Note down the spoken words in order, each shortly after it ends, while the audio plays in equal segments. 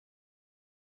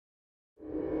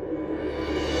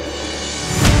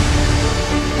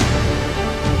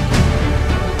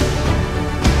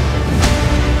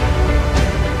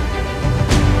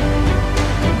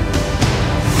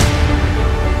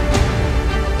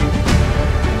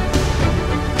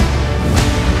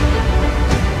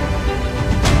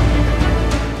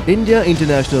India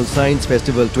International Science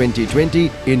Festival 2020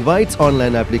 invites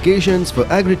online applications for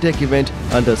Agritech event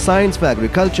under Science for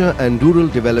Agriculture and Rural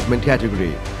Development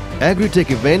category. Agritech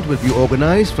event will be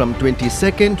organized from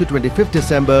 22nd to 25th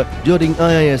December during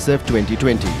IISF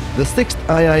 2020. The 6th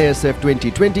IISF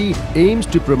 2020 aims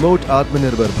to promote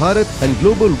Atmanirbhar Bharat and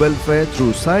global welfare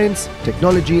through science,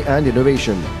 technology and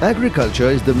innovation. Agriculture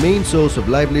is the main source of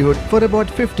livelihood for about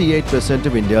 58%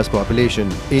 of India's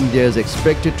population. India is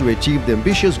expected to achieve the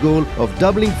ambitious goal of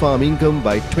doubling farm income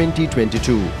by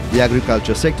 2022. The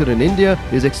agriculture sector in India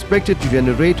is expected to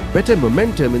generate better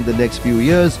momentum in the next few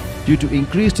years due to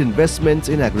increased investments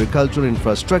in agricultural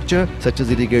infrastructure such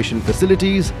as irrigation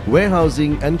facilities,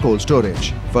 warehousing and cold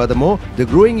storage. Furthermore, the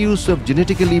growing use of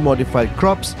genetically modified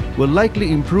crops will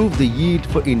likely improve the yield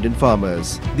for Indian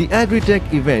farmers. The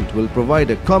Agritech event will provide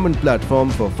a common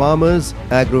platform for farmers,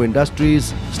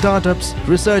 agro-industries, startups,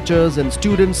 researchers and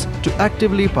students to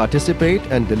actively participate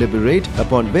and deliberate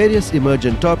upon various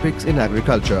emergent topics in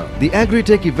agriculture. The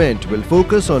Agritech event will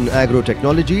focus on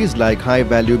agro-technologies like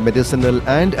high-value medicinal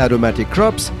and aromatic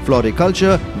crops,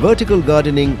 floriculture, vertical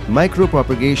gardening,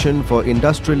 micro-propagation for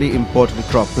industrially important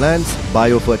crop plants,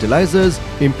 biofertilizers,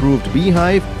 improved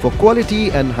beehive for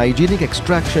quality and hygienic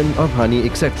extraction of honey,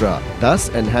 etc., thus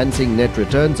enhancing net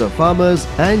returns of farmers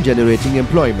and generating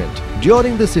employment.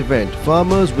 During this event,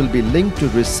 farmers will be linked to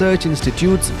research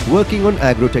institutes working on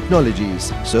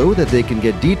agro-technologies so that they can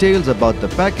get details about the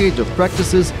package of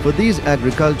practices for these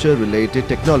agriculture-related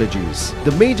technologies.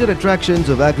 The major attractions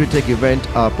of Agritech event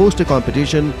are poster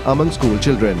competition among school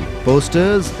children,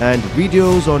 posters and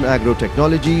videos on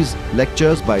agro-technologies,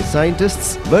 lectures by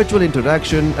scientists, virtual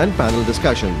interaction and panel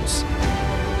discussions.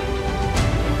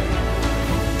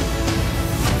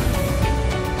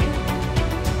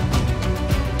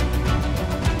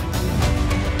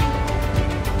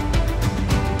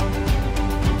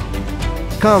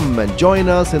 Come and join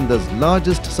us in this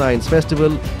largest science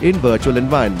festival in virtual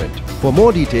environment. For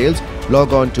more details,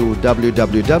 log on to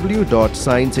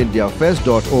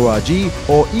www.scienceindiafest.org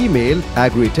or email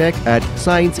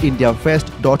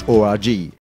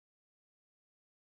agritech@scienceindiafest.org.